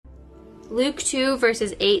Luke 2,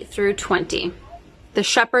 verses 8 through 20. The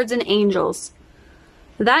shepherds and angels.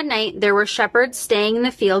 That night there were shepherds staying in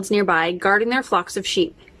the fields nearby, guarding their flocks of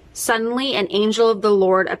sheep. Suddenly an angel of the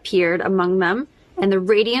Lord appeared among them, and the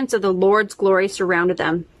radiance of the Lord's glory surrounded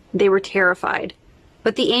them. They were terrified.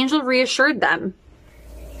 But the angel reassured them.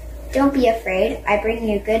 Don't be afraid. I bring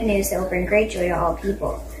you good news that will bring great joy to all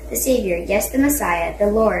people. The Savior, yes, the Messiah, the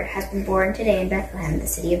Lord, has been born today in Bethlehem, the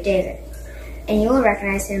city of David. And you will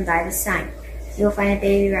recognize him by this sign. You will find a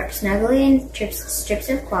baby wrapped snugly in strips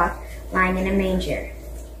of cloth, lying in a manger.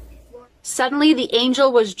 Suddenly the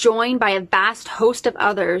angel was joined by a vast host of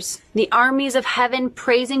others, the armies of heaven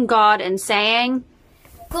praising God and saying,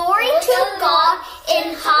 Glory to God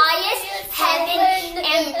in highest heaven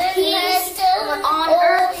and peace on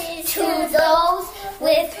earth to those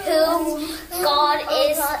with whom God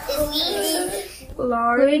is pleased.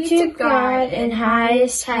 Glory to God in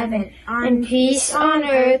highest heaven, and peace on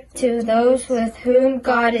earth to those with whom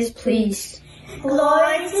God is pleased.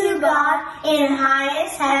 Glory to God in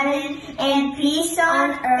highest heaven, and peace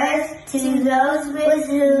on earth to those with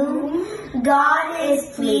whom God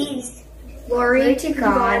is pleased. Glory to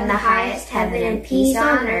God in the highest heaven, and peace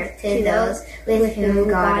on earth to those with whom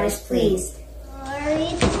God is pleased. Glory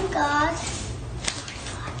to God.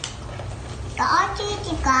 Glory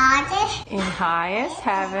to God in highest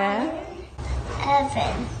heaven,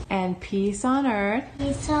 and peace on earth,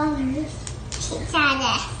 peace on earth,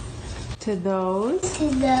 to those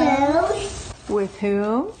with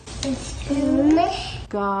whom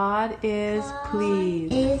God is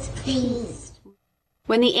pleased.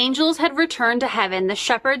 When the angels had returned to heaven, the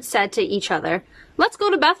shepherds said to each other, Let's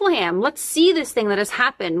go to Bethlehem. Let's see this thing that has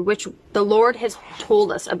happened, which the Lord has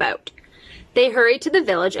told us about. They hurried to the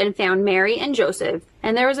village and found Mary and Joseph,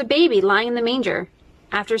 and there was a baby lying in the manger.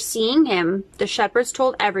 After seeing him, the shepherds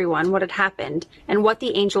told everyone what had happened and what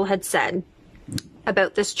the angel had said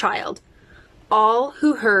about this child. All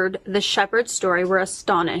who heard the shepherd's story were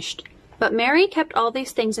astonished, but Mary kept all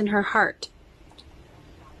these things in her heart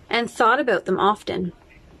and thought about them often.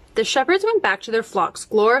 The shepherds went back to their flocks,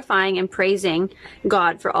 glorifying and praising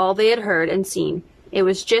God for all they had heard and seen. It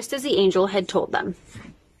was just as the angel had told them.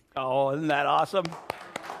 Oh, isn't that awesome?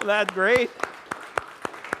 That's great.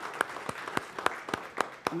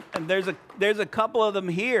 And there's a couple of them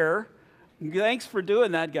here. Thanks for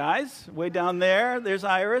doing that, guys. Way down there, there's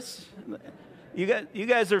Iris. You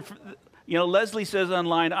guys are, Leslie says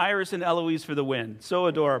online, Iris and Eloise for the win. So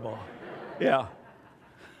adorable. Yeah.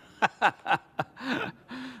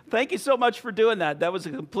 Thank you so much for doing that. That was a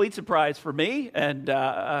complete surprise for me, and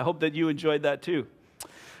I hope that you enjoyed that too.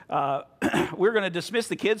 We're going to dismiss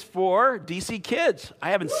the kids for DC Kids.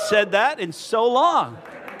 I haven't said that in so long.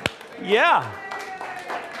 Yeah.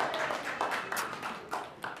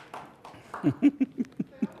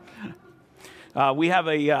 We have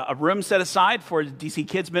a room set aside for DC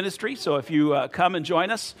Kids Ministry, so if you come and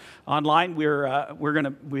join us online,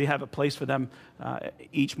 we have a place for them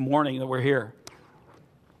each morning that we're here.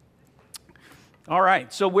 All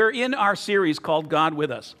right, so we're in our series called God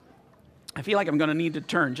With Us. I feel like I'm going to need to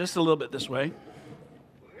turn just a little bit this way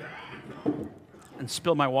and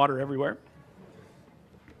spill my water everywhere.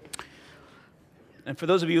 And for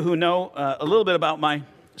those of you who know a little bit about my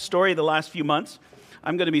story the last few months,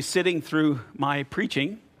 I'm going to be sitting through my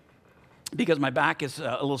preaching because my back is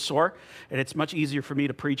a little sore, and it's much easier for me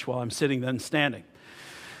to preach while I'm sitting than standing.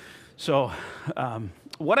 So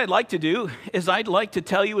what I'd like to do is I'd like to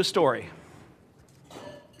tell you a story.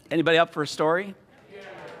 Anybody up for a story?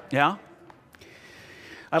 Yeah?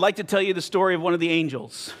 I'd like to tell you the story of one of the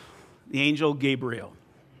angels, the angel Gabriel.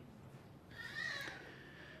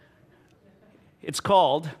 It's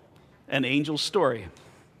called An Angel's Story.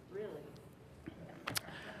 Really?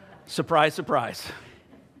 Surprise, surprise.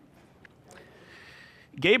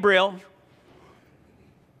 Gabriel,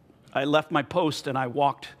 I left my post and I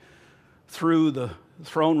walked through the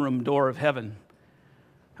throne room door of heaven.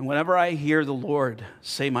 And whenever I hear the Lord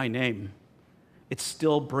say my name, it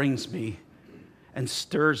still brings me and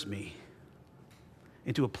stirs me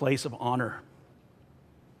into a place of honor.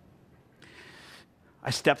 I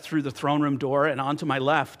stepped through the throne room door, and onto my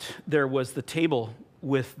left, there was the table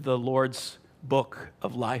with the Lord's book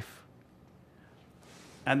of life.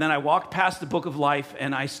 And then I walked past the book of life,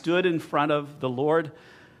 and I stood in front of the Lord,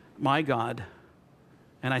 my God,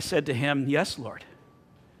 and I said to him, "Yes, Lord."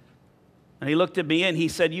 And he looked at me and he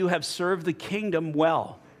said, "You have served the kingdom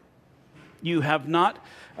well. You have not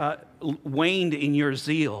waned in your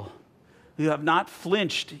zeal. You have not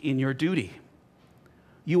flinched in your duty.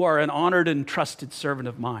 You are an honored and trusted servant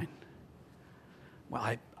of mine."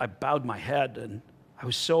 Well, I bowed my head and I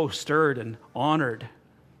was so stirred and honored.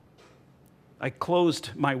 I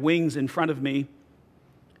closed my wings in front of me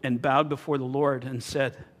and bowed before the Lord and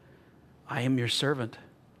said, I am your servant.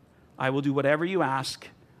 I will do whatever you ask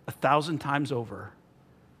 1,000 times over.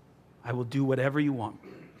 I will do whatever you want.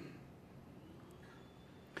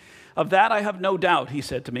 Of that I have no doubt, he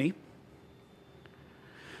said to me.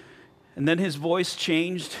 And then his voice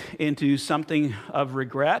changed into something of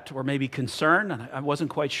regret or maybe concern, and I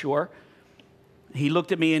wasn't quite sure. He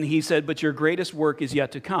looked at me and he said, but your greatest work is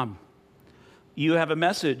yet to come. You have a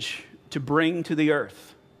message to bring to the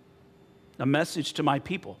earth, a message to my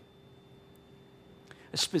people,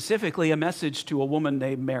 specifically a message to a woman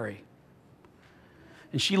named Mary.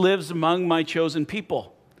 And she lives among my chosen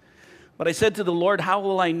people. But I said to the Lord, how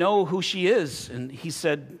will I know who she is? And he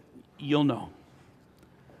said, you'll know.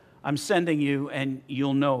 I'm sending you and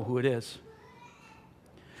you'll know who it is.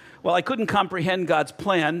 Well, I couldn't comprehend God's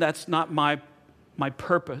plan. That's not my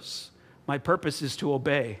purpose. My purpose is to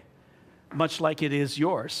obey, much like it is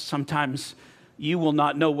yours. Sometimes you will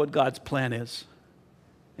not know what God's plan is.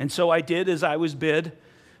 And so I did as I was bid,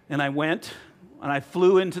 and I went, and I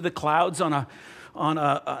flew into the clouds on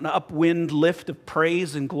an upwind lift of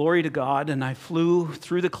praise and glory to God, and I flew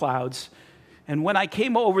through the clouds. And when I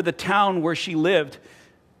came over the town where she lived,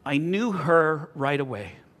 I knew her right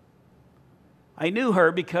away. I knew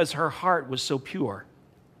her because her heart was so pure.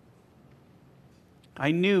 I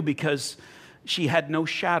knew because she had no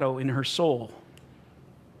shadow in her soul.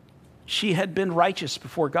 She had been righteous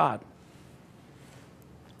before God.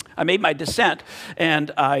 I made my descent, and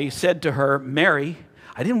I said to her, Mary.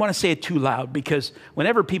 I didn't want to say it too loud because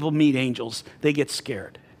whenever people meet angels, they get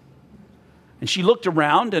scared. And she looked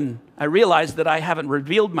around, and I realized that I haven't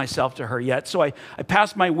revealed myself to her yet. So I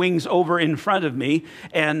passed my wings over in front of me,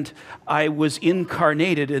 and I was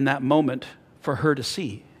incarnated in that moment for her to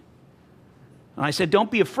see. And I said,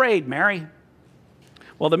 don't be afraid, Mary.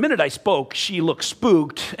 Well, the minute I spoke, she looked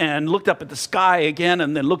spooked and looked up at the sky again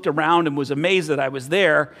and then looked around and was amazed that I was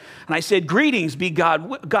there. And I said, greetings,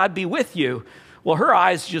 God be with you. Well, her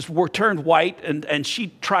eyes just were turned white, and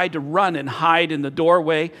she tried to run and hide in the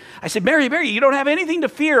doorway. I said, Mary, you don't have anything to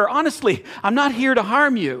fear. Honestly, I'm not here to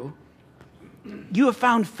harm you. You have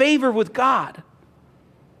found favor with God.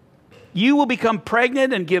 You will become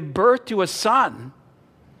pregnant and give birth to a son,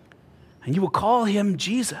 and you will call him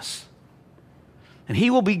Jesus. And he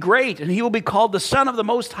will be great, and he will be called the Son of the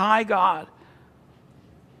Most High God.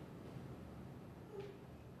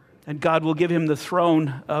 And God will give him the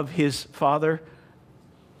throne of his father,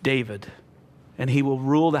 David. And he will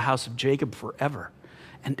rule the house of Jacob forever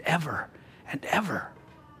and ever and ever.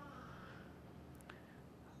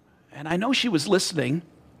 And I know she was listening,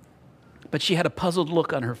 but she had a puzzled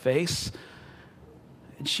look on her face.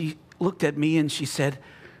 And she looked at me and she said,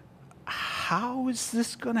 how is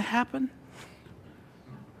this going to happen?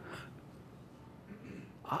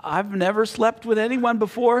 I've never slept with anyone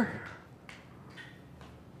before.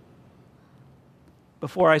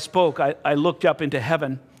 Before I spoke, I looked up into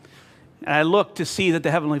heaven, and I looked to see that the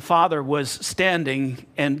Heavenly Father was standing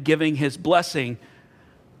and giving his blessing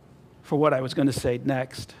for what I was going to say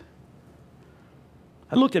next.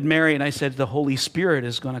 I looked at Mary and I said, the Holy Spirit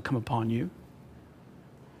is going to come upon you,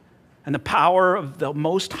 and the power of the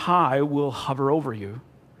Most High will hover over you,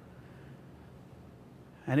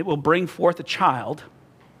 and it will bring forth a child,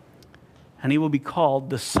 and he will be called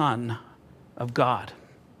the Son of God,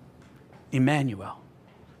 Emmanuel.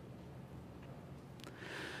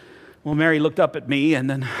 Well, Mary looked up at me and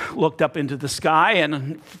then looked up into the sky,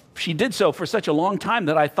 and she did so for such a long time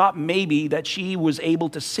that I thought maybe that she was able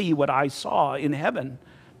to see what I saw in heaven,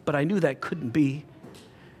 but I knew that couldn't be,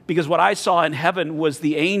 because what I saw in heaven was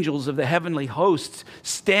the angels of the heavenly hosts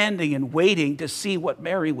standing and waiting to see what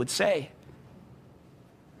Mary would say.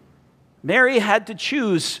 Mary had to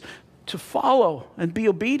choose to follow and be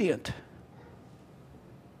obedient.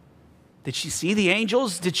 Did she see the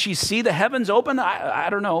angels? Did she see the heavens open?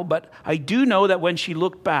 I don't know, but I do know that when she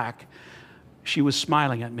looked back, she was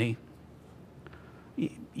smiling at me.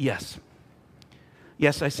 Yes.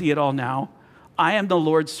 Yes, I see it all now. I am the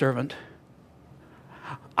Lord's servant.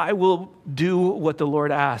 I will do what the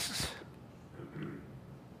Lord asks.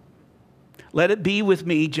 Let it be with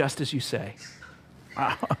me just as you say.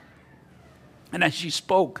 And as she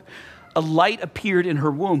spoke, a light appeared in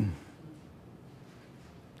her womb.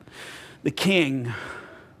 The King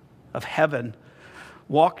of heaven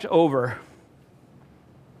walked over,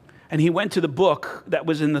 and he went to the book that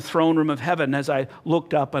was in the throne room of heaven. As I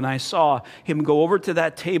looked up and I saw him go over to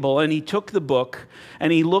that table, and he took the book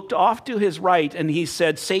and he looked off to his right and he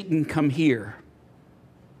said, Satan, come here.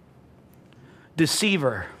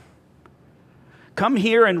 Deceiver, Come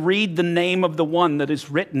here and read the name of the one that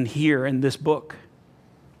is written here in this book.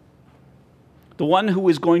 The one who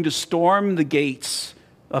is going to storm the gates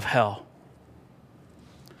of hell.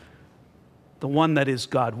 The one that is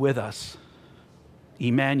God with us,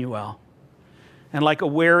 Emmanuel. And like a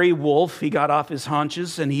wary wolf, he got off his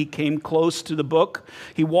haunches and he came close to the book.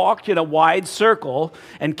 He walked in a wide circle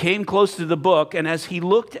and came close to the book. And as he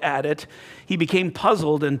looked at it, he became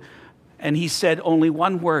puzzled and he said only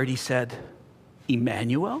one word. He said,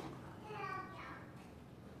 Emmanuel?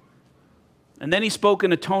 And then he spoke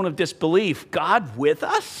in a tone of disbelief. God with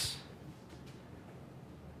us?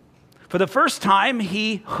 For the first time,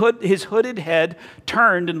 his hooded head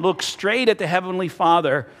turned and looked straight at the Heavenly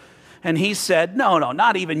Father. And he said, no,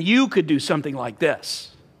 not even you could do something like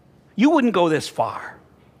this. You wouldn't go this far.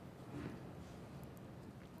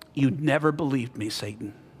 You'd never believed me,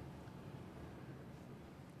 Satan.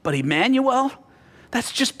 But Emmanuel,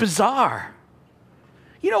 that's just bizarre.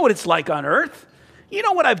 You know what it's like on earth. You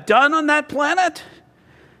know what I've done on that planet.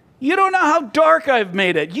 You don't know how dark I've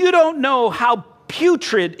made it. You don't know how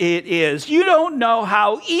putrid it is. You don't know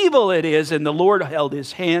how evil it is. And the Lord held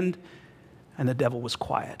his hand and the devil was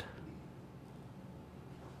quiet.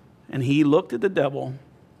 And he looked at the devil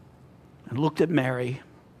and looked at Mary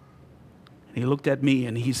and he looked at me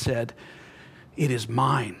and he said, it is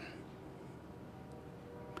mine.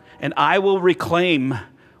 And I will reclaim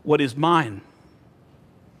what is mine.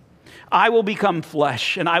 I will become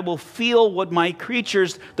flesh and I will feel what my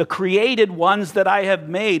creatures, the created ones that I have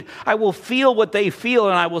made, I will feel what they feel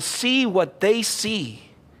and I will see what they see.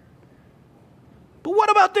 But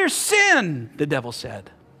what about their sin? The devil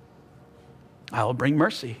said. I will bring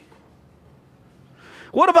mercy.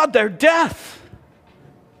 What about their death?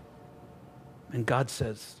 And God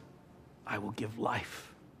says, I will give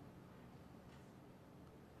life.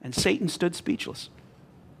 And Satan stood speechless.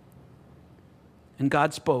 And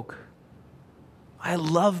God spoke, I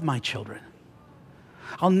love my children.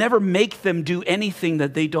 I'll never make them do anything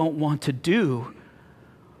that they don't want to do.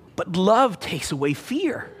 But love takes away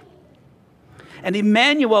fear. And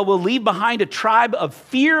Emmanuel will leave behind a tribe of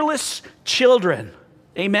fearless children.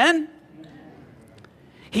 Amen?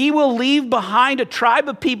 He will leave behind a tribe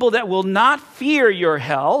of people that will not fear your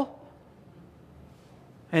hell.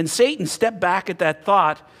 And Satan stepped back at that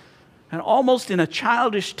thought and almost in a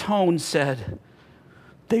childish tone said,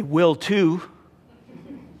 they will too.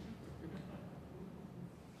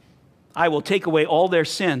 I will take away all their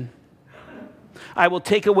sin. I will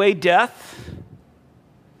take away death.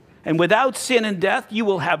 And without sin and death, you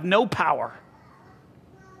will have no power.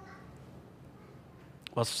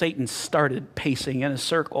 Well, Satan started pacing in a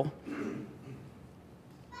circle,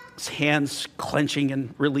 his hands clenching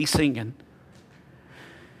and releasing. And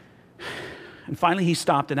finally he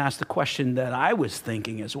stopped and asked the question that I was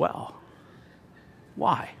thinking as well.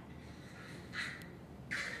 Why?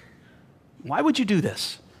 Why would you do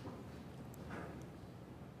this?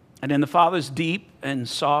 And in the Father's deep and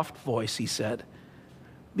soft voice, he said,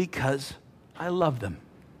 because I love them.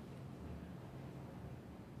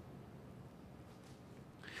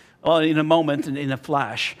 Well, in a moment, and in a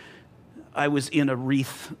flash, I was in a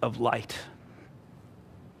wreath of light.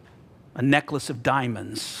 A necklace of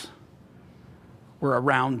diamonds were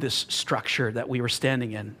around this structure that we were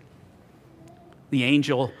standing in. The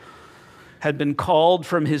angel had been called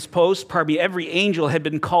from his post. Every angel had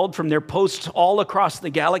been called from their posts all across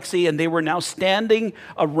the galaxy, and they were now standing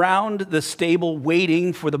around the stable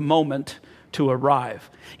waiting for the moment to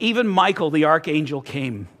arrive. Even Michael, the archangel,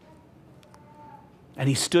 came. And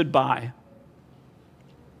he stood by.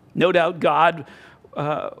 No doubt God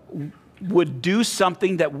would do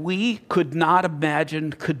something that we could not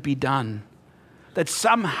imagine could be done. That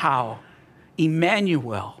somehow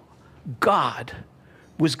Emmanuel, God,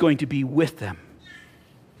 was going to be with them.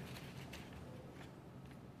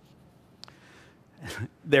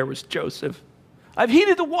 There was Joseph. I've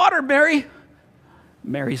heated the water, Mary.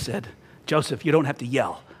 Mary said, Joseph, you don't have to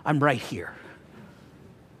yell. I'm right here.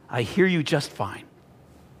 I hear you just fine.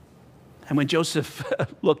 And when Joseph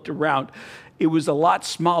looked around, it was a lot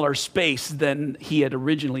smaller space than he had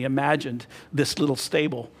originally imagined, this little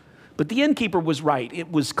stable. But the innkeeper was right. It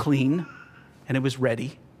was clean and it was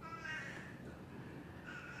ready.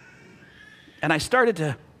 And I started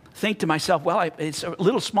to think to myself, well, it's a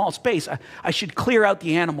little small space. I should clear out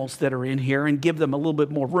the animals that are in here and give them a little bit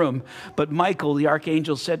more room. But Michael, the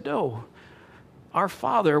archangel, said, no, our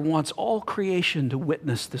Father wants all creation to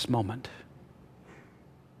witness this moment.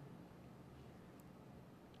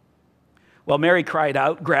 Well, Mary cried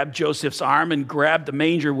out, grabbed Joseph's arm and grabbed the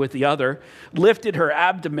manger with the other, lifted her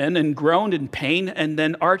abdomen and groaned in pain, and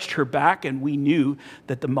then arched her back, and we knew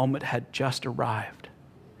that the moment had just arrived.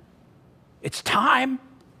 It's time.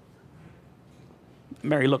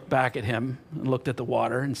 Mary looked back at him and looked at the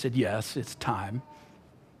water and said, yes, it's time.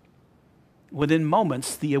 Within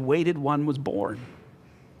moments, the awaited one was born.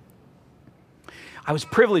 I was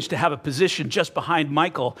privileged to have a position just behind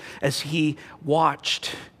Michael as he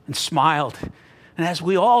watched and smiled. And as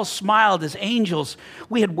we all smiled as angels,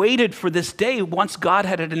 we had waited for this day once God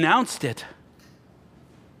had announced it.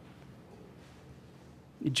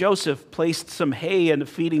 Joseph placed some hay in a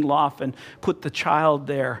feeding loft and put the child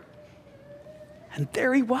there. And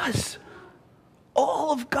there he was,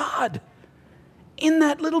 all of God in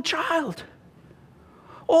that little child.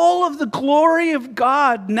 All of the glory of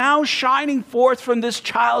God now shining forth from this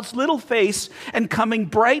child's little face and coming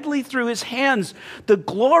brightly through his hands. The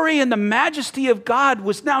glory and the majesty of God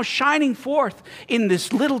was now shining forth in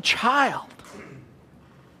this little child.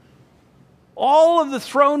 All of the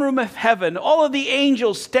throne room of heaven, all of the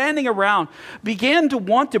angels standing around began to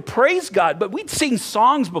want to praise God. But we'd sing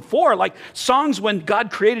songs before, like songs when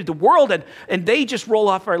God created the world, and they just roll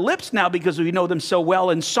off our lips now because we know them so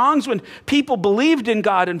well. And songs when people believed in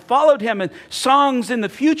God and followed him, and songs in the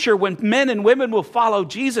future when men and women will follow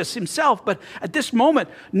Jesus himself. But at this moment,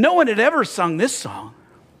 no one had ever sung this song.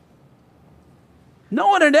 No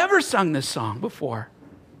one had ever sung this song before.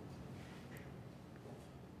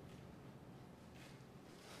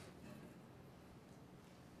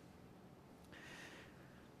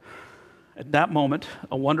 At that moment,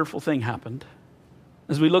 a wonderful thing happened.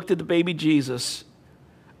 As we looked at the baby Jesus,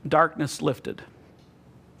 darkness lifted.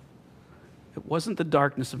 It wasn't the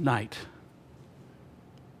darkness of night.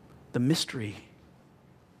 The mystery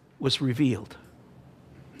was revealed.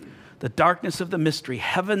 The darkness of the mystery,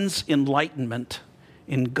 heaven's enlightenment,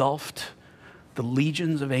 engulfed the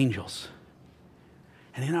legions of angels.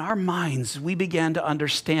 And in our minds, we began to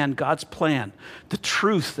understand God's plan, the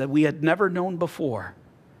truth that we had never known before.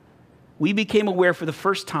 We became aware for the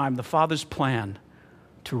first time the Father's plan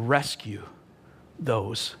to rescue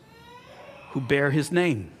those who bear his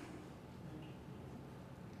name.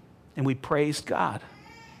 And we praised God.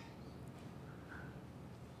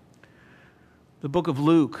 The book of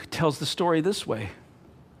Luke tells the story this way.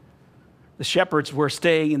 The shepherds were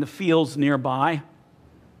staying in the fields nearby,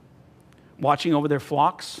 watching over their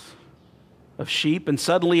flocks of sheep, and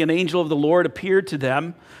suddenly an angel of the Lord appeared to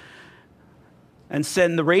them, and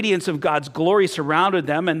then the radiance of God's glory surrounded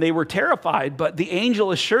them, and they were terrified. But the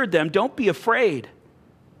angel assured them, don't be afraid.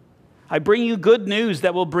 I bring you good news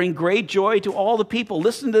that will bring great joy to all the people.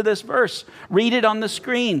 Listen to this verse. Read it on the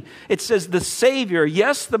screen. It says, the Savior,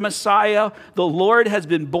 yes, the Messiah, the Lord, has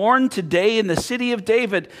been born today in the city of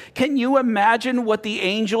David. Can you imagine what the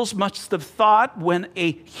angels must have thought when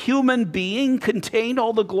a human being contained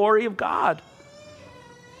all the glory of God?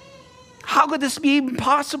 How could this be even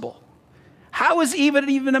possible? How is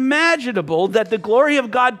even imaginable that the glory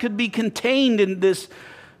of God could be contained in this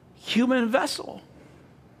human vessel?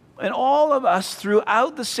 And all of us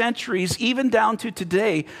throughout the centuries, even down to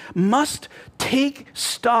today, must take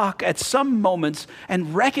stock at some moments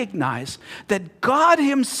and recognize that God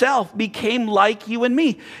himself became like you and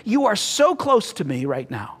me. You are so close to me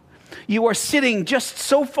right now. You are sitting just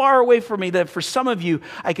so far away from me that for some of you,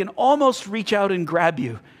 I can almost reach out and grab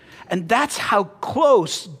you. And that's how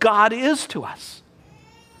close God is to us.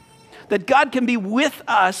 That God can be with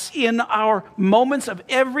us in our moments of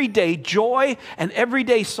everyday joy and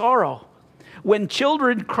everyday sorrow. When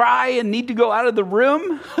children cry and need to go out of the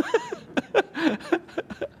room,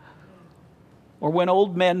 or when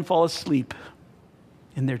old men fall asleep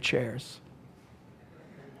in their chairs.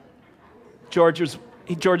 George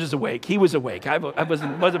is awake. He was awake. I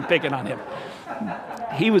wasn't picking on him.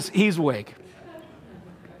 He's awake.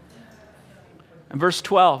 In verse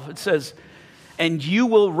 12, it says, and you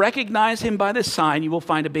will recognize him by this sign. You will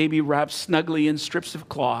find a baby wrapped snugly in strips of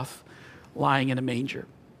cloth, lying in a manger.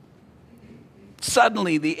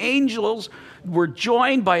 Suddenly, the angels were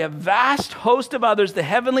joined by a vast host of others, the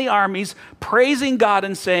heavenly armies, praising God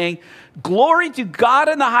and saying, glory to God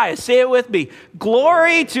in the highest. Say it with me.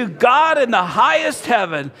 Glory to God in the highest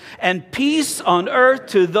heaven, and peace on earth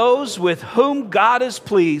to those with whom God is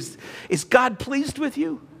pleased. Is God pleased with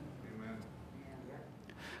you?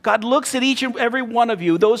 God looks at each and every one of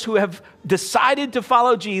you, those who have decided to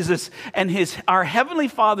follow Jesus, and our Heavenly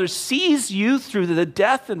Father sees you through the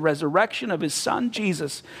death and resurrection of his Son,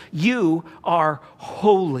 Jesus. You are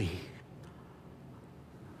holy.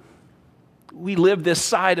 We live this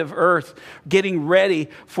side of earth, getting ready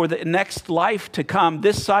for the next life to come,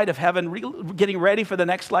 this side of heaven, getting ready for the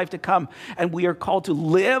next life to come. And we are called to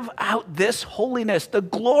live out this holiness, the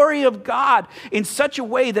glory of God, in such a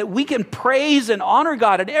way that we can praise and honor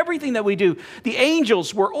God in everything that we do. The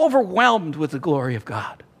angels were overwhelmed with the glory of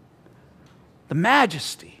God, the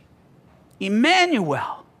majesty,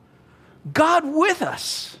 Emmanuel, God with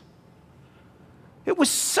us. It was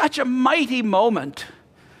such a mighty moment.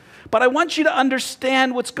 But I want you to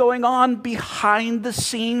understand what's going on behind the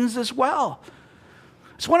scenes as well.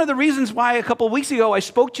 It's one of the reasons why a couple of weeks ago I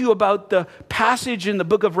spoke to you about the passage in the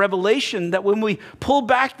book of Revelation, that when we pull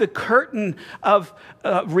back the curtain of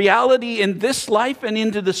reality in this life and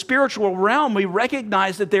into the spiritual realm, we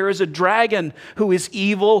recognize that there is a dragon who is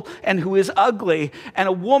evil and who is ugly, and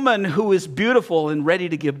a woman who is beautiful and ready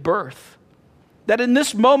to give birth. That in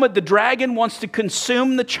this moment, the dragon wants to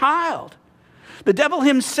consume the child. The devil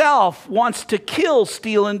himself wants to kill,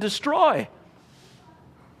 steal, and destroy.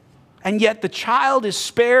 And yet the child is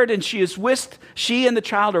spared, and she and the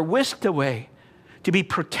child are whisked away to be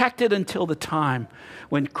protected until the time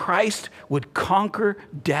when Christ would conquer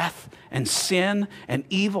death and sin and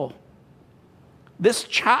evil. This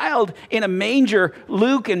child in a manger,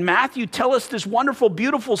 Luke and Matthew tell us this wonderful,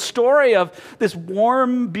 beautiful story of this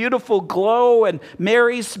warm, beautiful glow and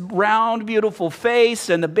Mary's round, beautiful face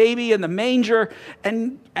and the baby in the manger.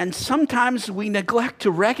 And sometimes we neglect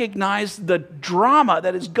to recognize the drama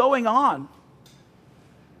that is going on.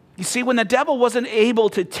 You see, when the devil wasn't able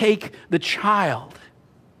to take the child,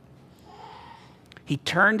 he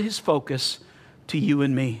turned his focus to you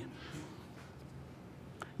and me.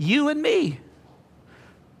 You and me.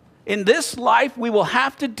 In this life, we will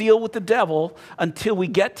have to deal with the devil until we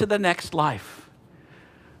get to the next life.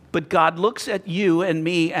 But God looks at you and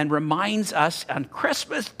me and reminds us on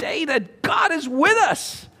Christmas Day that God is with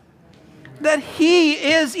us, that He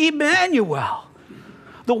is Emmanuel,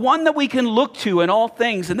 the one that we can look to in all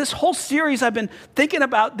things. And this whole series, I've been thinking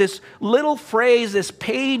about this little phrase, this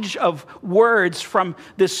page of words from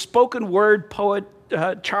this spoken word poet,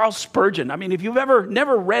 Charles Spurgeon. I mean, if you've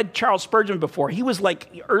never read Charles Spurgeon before, he was like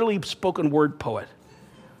the early spoken word poet.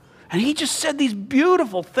 And he just said these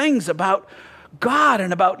beautiful things about God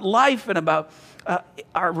and about life and about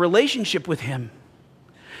our relationship with Him.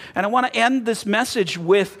 And I want to end this message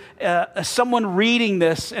with someone reading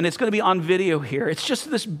this, and it's going to be on video here. It's just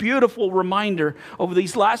this beautiful reminder over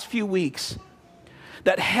these last few weeks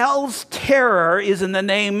that hell's terror is in the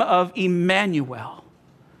name of Emmanuel.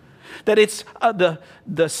 That it's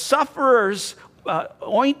the sufferer's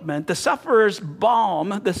ointment, the sufferer's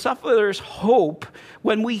balm, the sufferer's hope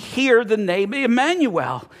when we hear the name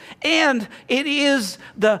Emmanuel. And it is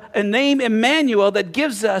the name Emmanuel that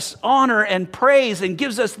gives us honor and praise and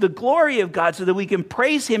gives us the glory of God so that we can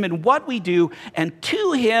praise Him in what we do and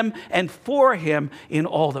to Him and for Him in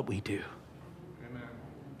all that we do. Amen.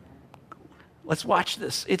 Let's watch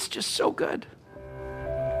this. It's just so good.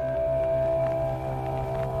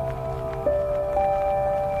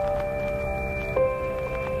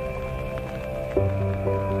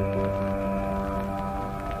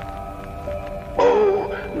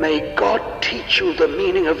 May God teach you the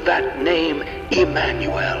meaning of that name,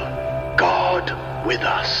 Emmanuel, God with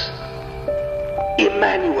us.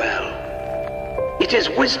 Emmanuel. It is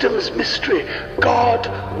wisdom's mystery, God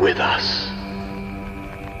with us.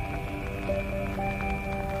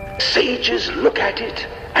 Sages look at it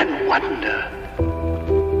and wonder.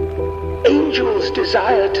 Angels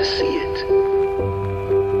desire to see it.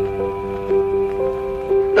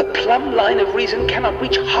 The plumb line of reason cannot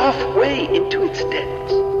reach halfway into its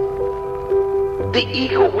depths. The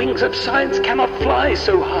eagle wings of science cannot fly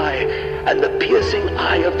so high, and the piercing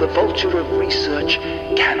eye of the vulture of research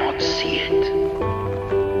cannot see it.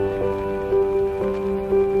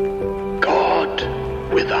 God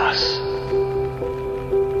with us.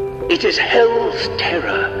 It is hell's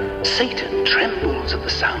terror. Satan trembles at the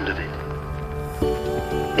sound of it.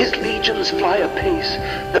 His legions fly apace.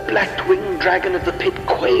 The black-winged dragon of the pit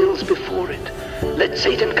quails before it. Let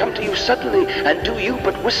Satan come to you suddenly, and do you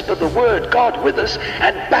but whisper the word, God with us,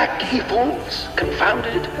 and back he falls,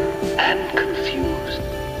 confounded and confused.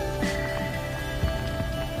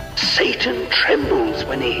 Satan trembles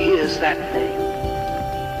when he hears that name.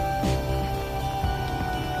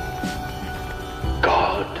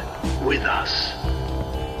 God with us.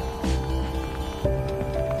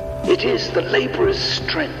 It is the laborer's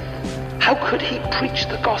strength, How could he preach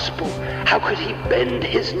the gospel? How could he bend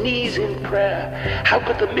his knees in prayer? How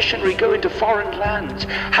could the missionary go into foreign lands?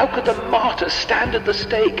 How could the martyr stand at the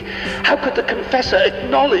stake? How could the confessor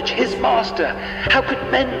acknowledge his master? How could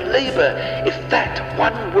men labor if that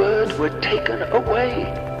one word were taken away?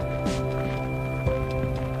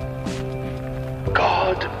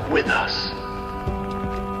 God with us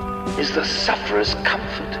is the sufferer's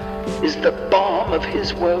comfort, is the balm of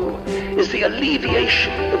his woe, is the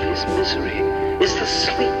alleviation of his misery, is the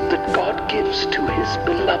sleep that God gives to his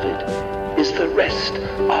beloved, is the rest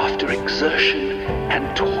after exertion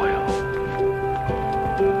and toil.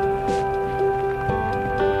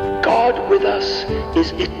 God with us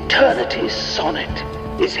is eternity's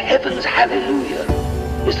sonnet, is heaven's hallelujah,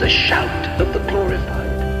 is the shout of the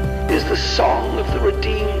glorified, is the song of the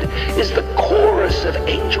redeemed, is the chorus of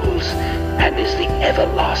angels, and is the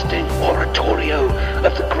everlasting oratorio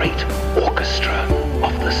of the great orchestra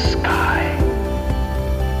of the sky.